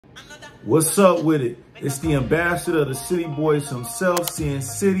What's up with it? It's the ambassador of the City Boys himself, Sin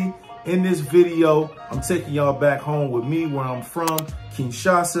City. In this video, I'm taking y'all back home with me where I'm from,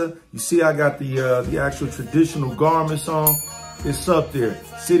 Kinshasa. You see I got the actual traditional garments on. It's up there.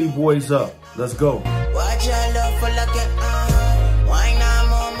 City Boys up. Let's go. Watch your love for like it, why not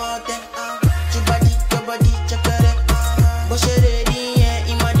more than, your body, check it, but she ready, yeah,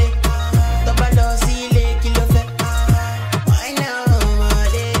 imade, the bado sile, kilo fe, why now, my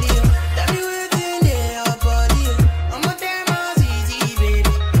lady, that you within the body, I'm a damn easy,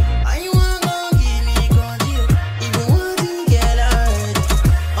 baby, and you want to give me control, if you want to get out,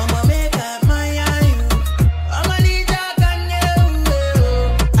 I'ma make up my eye, I'ma need that I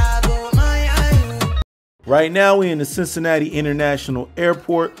go my eye. Right now, we're in the Cincinnati International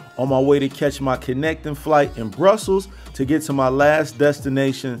Airport on my way to catch my connecting flight in Brussels to get to my last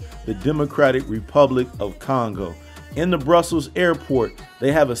destination, the Democratic Republic of Congo. In the Brussels airport,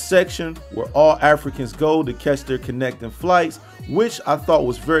 they have a section where all Africans go to catch their connecting flights, which I thought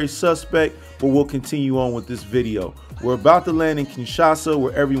was very suspect, but we'll continue on with this video. We're about to land in Kinshasa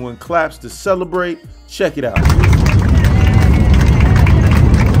where everyone claps to celebrate. Check it out.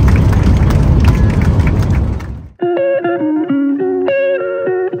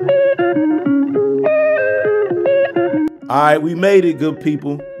 All right, we made it, good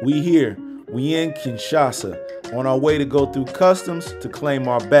people. We here. We in Kinshasa, on our way to go through customs to claim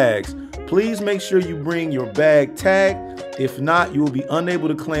our bags. Please make sure you bring your bag tag. If not, you will be unable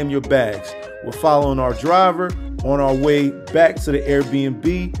to claim your bags. We're following our driver on our way back to the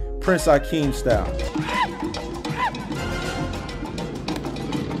Airbnb, Prince Akeem style.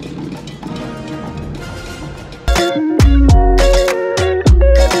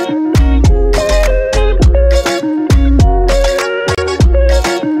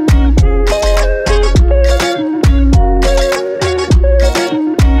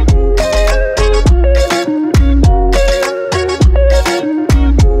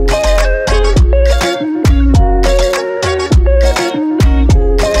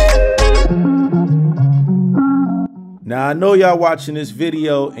 Now, I know y'all watching this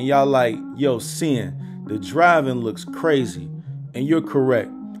video and y'all like, yo, Sin, the driving looks crazy. And you're correct.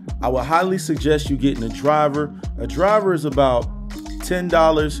 I would highly suggest you getting a driver. A driver is about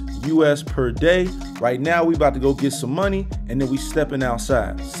 $10 US per day. Right now, we about to go get some money and then we stepping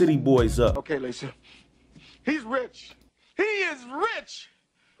outside. City Boys up. Okay, Lisa. He's rich. He is rich.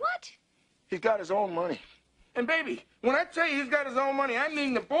 What? He's got his own money. And baby, when I tell you he's got his own money, I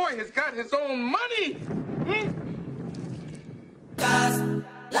mean the boy has got his own money.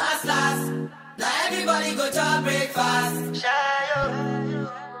 Last, now everybody go to breakfast. Shayo,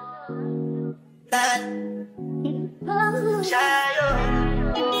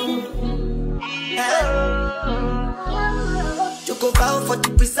 you go bow for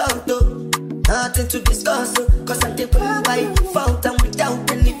the result, though. Nothing to discuss, cause I take one by default and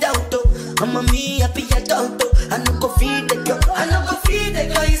without any doubt, though. I'm a me happy adult, though. I no go feed the girl,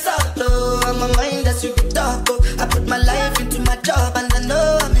 it's out, though. I'm a mind that's you the talk, oh. I put my life into my job and I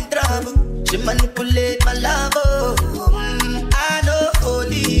know I'm in trouble. She manipulate my love, oh. I know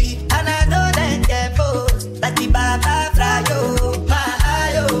holy, and I know that devil. Like the Baba Frayo, my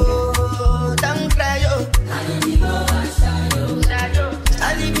ayo, don't cry, yo. I need to go and shadow.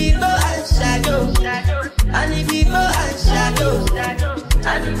 I need to go and shadow. I need to go and shadow.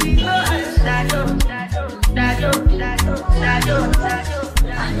 I need to go and shadow.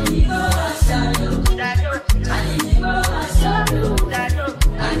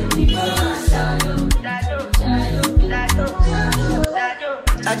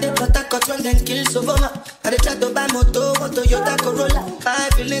 I did what I got when then kill Sovoma. I did try to buy moto, Toyota Corolla. My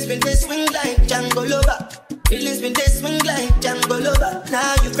feelings been they swing like Django Lover. Feelings been they swing like Django Lover.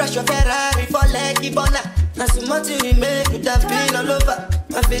 Now you crash your Ferrari for like Ibona. Now so much you make with that pain all over.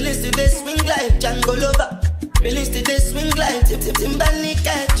 My feelings today swing like Django Lover. Feelings today swing like Timbani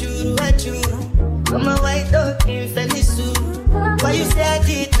at you. I'm a white dog in Fenisu. Why you say I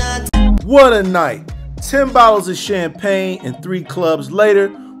did not? What a night. 10 bottles of champagne and 3 clubs later,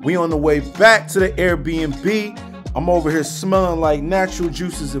 we on the way back to the Airbnb. I'm over here smelling like natural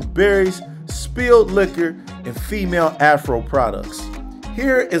juices and berries, spilled liquor, and female Afro products.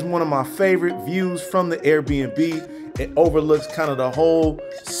 Here is one of my favorite views from the Airbnb. It overlooks kind of the whole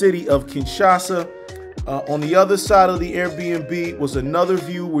city of Kinshasa. On the other side of the Airbnb was another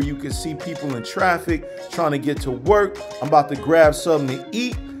view where you can see people in traffic trying to get to work. I'm about to grab something to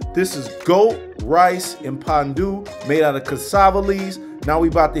eat. This is goat, rice, and pandu made out of cassava leaves. Now we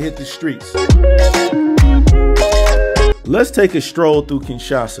about to hit the streets. Let's take a stroll through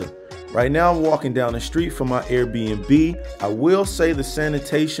Kinshasa. Right now I'm walking down the street from my Airbnb. I will say the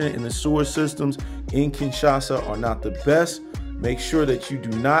sanitation and the sewer systems in Kinshasa are not the best. Make sure that you do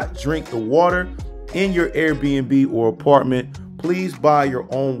not drink the water in your Airbnb or apartment. Please buy your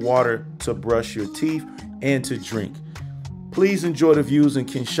own water to brush your teeth and to drink. Please enjoy the views in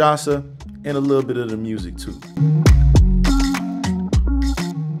Kinshasa and a little bit of the music too.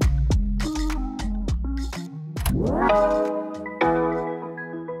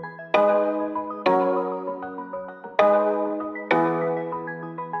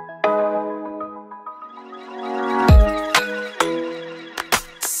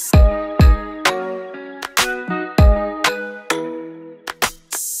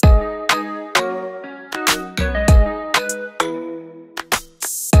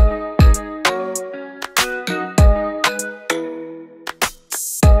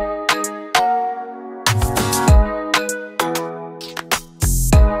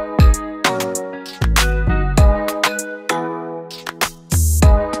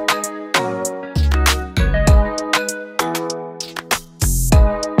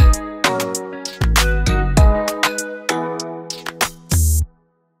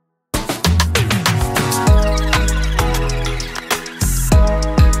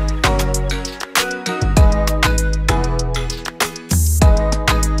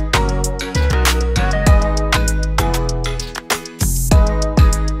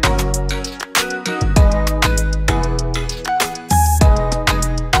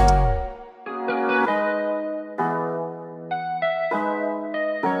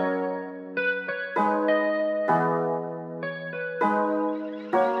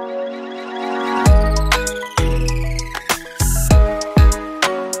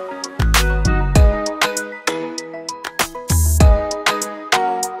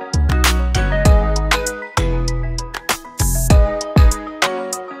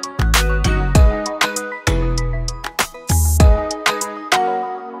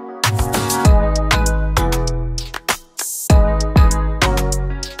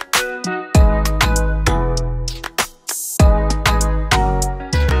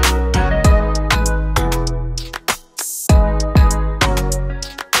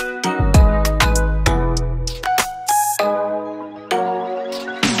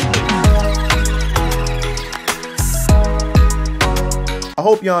 I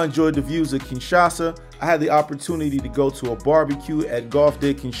hope y'all enjoyed the views of Kinshasa. I had the opportunity to go to a barbecue at Golf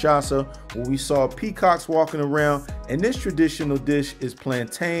de Kinshasa where we saw peacocks walking around, and this traditional dish is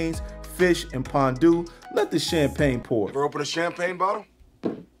plantains, fish, and pondu. Let the champagne pour. Ever open a champagne bottle?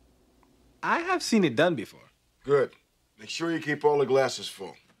 I have seen it done before. Good. Make sure you keep all the glasses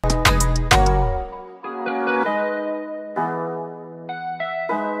full.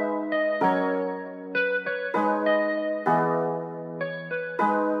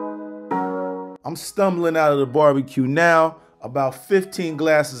 I'm stumbling out of the barbecue now, about 15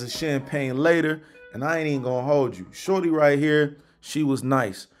 glasses of champagne later, and I ain't even gonna hold you. Shorty right here, she was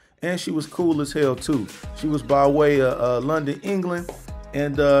nice, and she was cool as hell too. She was by way of London, England,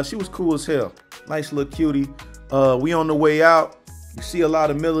 and she was cool as hell. Nice little cutie. We on the way out. You see a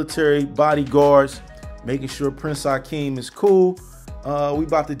lot of military bodyguards making sure Prince Hakeem is cool. We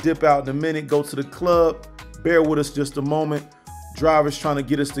about to dip out in a minute, go to the club. Bear with us just a moment. Driver's trying to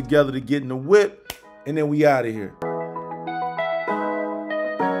get us together to get in the whip, and then we out of here.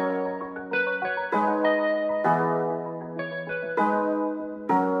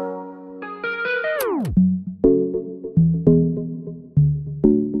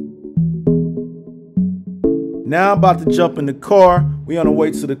 Now I'm about to jump in the car. We on the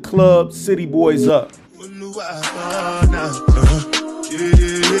way to the club. City Boys up.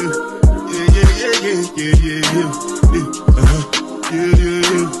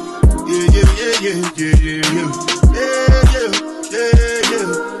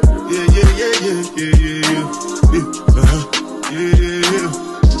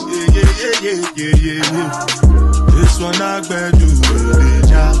 This one I better do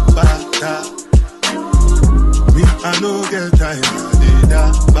me, I no get tired.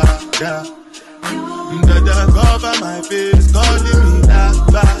 Dada cover my face, calling me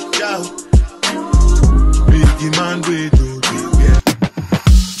Biggie man, wait to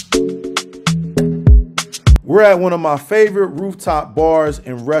We're at one of my favorite rooftop bars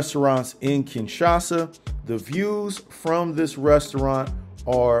and restaurants in Kinshasa. The views from this restaurant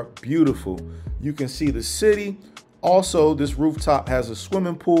are beautiful. You can see the city. Also, this rooftop has a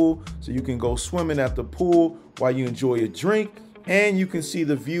swimming pool, so you can go swimming at the pool while you enjoy a drink, and you can see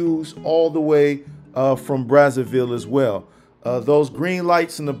the views all the way from Brazzaville as well. Those green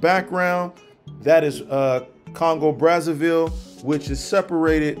lights in the background, that is Congo Brazzaville, which is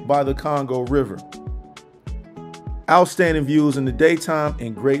separated by the Congo River. Outstanding views in the daytime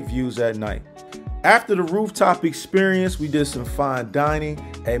and great views at night. After the rooftop experience, we did some fine dining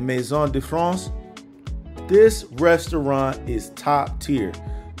at Maison de France. This restaurant is top tier.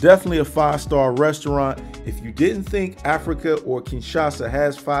 Definitely a 5-star restaurant. If you didn't think Africa or Kinshasa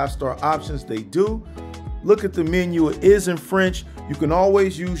has 5-star options, they do. Look at the menu, it is in French. You can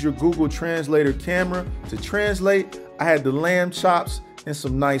always use your Google Translator camera to translate. I had the lamb chops and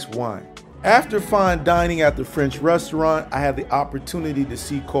some nice wine. After fine dining at the French restaurant, I had the opportunity to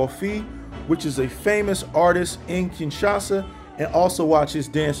see Kofi, which is a famous artist in Kinshasa, and also watch his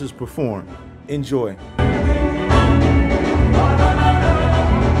dancers perform. Enjoy.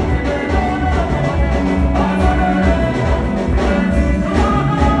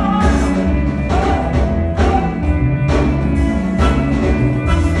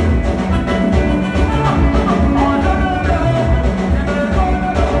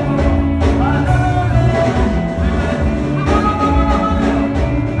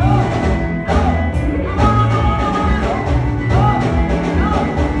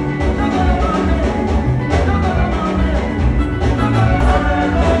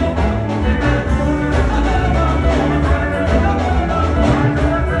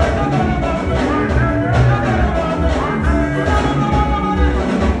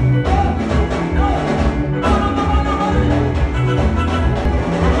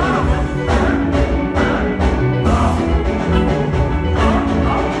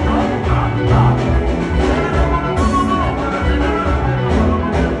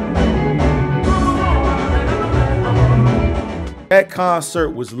 That concert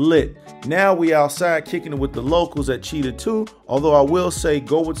was lit. Now we outside kicking it with the locals at Cheetah 2, although I will say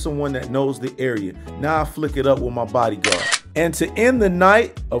go with someone that knows the area. Now I flick it up with my bodyguard. And to end the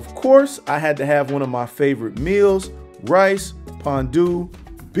night, of course, I had to have one of my favorite meals, rice, pondu,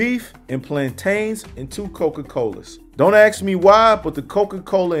 beef, and plantains, and 2 Coca-Colas. Don't ask me why, but the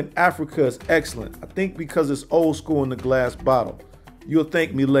Coca-Cola in Africa is excellent. I think because it's old school in the glass bottle. You'll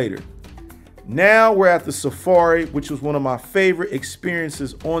thank me later. Now we're at the safari, which was one of my favorite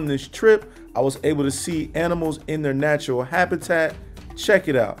experiences on this trip. I was able to see animals in their natural habitat. Check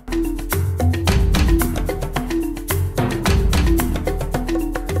it out.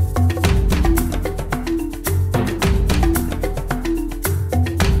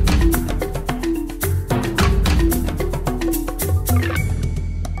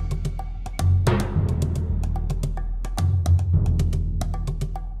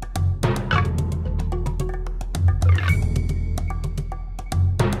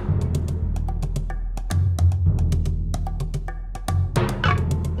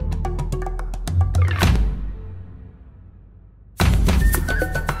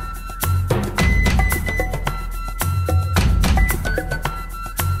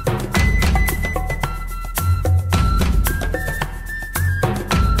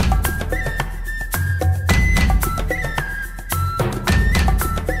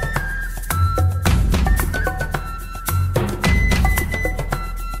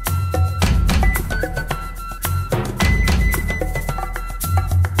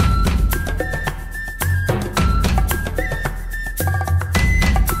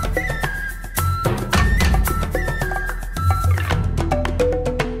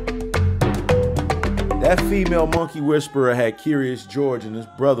 That female monkey whisperer had Curious George and his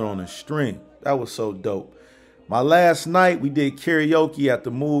brother on a string. That was so dope. My last night, we did karaoke at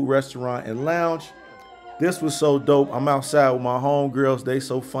the Mood Restaurant and Lounge. This was so dope. I'm outside with my homegirls. They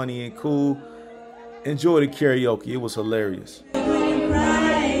so funny and cool. Enjoy the karaoke. It was hilarious.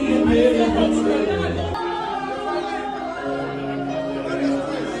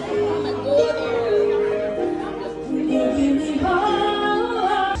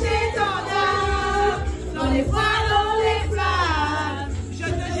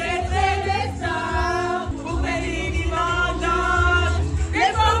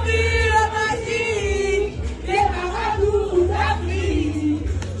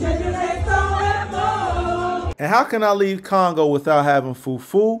 And how can I leave Congo without having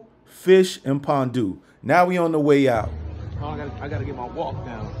fufu, fish, and pondu? Now we on the way out. Oh, I gotta get my walk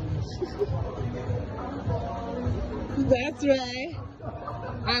down. That's right.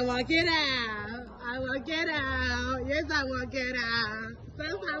 I want it out. I want it out. Yes, I want it out.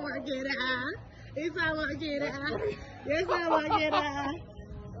 Yes, I want it out. Yes, I want it out. Yes, I want it out.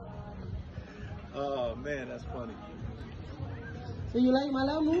 Oh man, that's funny. So you like my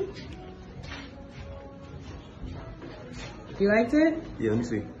little move? You liked it? Yeah, let me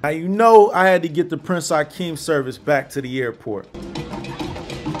see. Now you know I had to get the Prince Hakeem service back to the airport.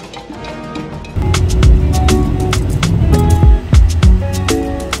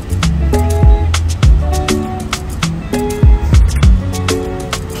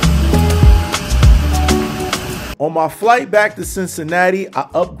 On my flight back to Cincinnati, I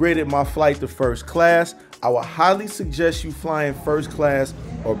upgraded my flight to first class. I would highly suggest you flying first class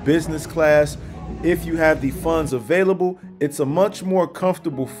or business class if you have the funds available. It's a much more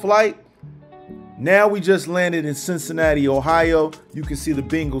comfortable flight. Now we just landed in Cincinnati, Ohio. You can see the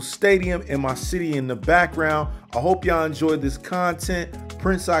Bengals Stadium and my city in the background. I hope y'all enjoyed this content.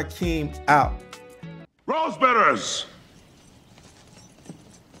 Prince Akeem out. Rosebetters!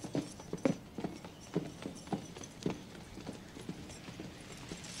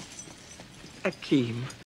 Akeem.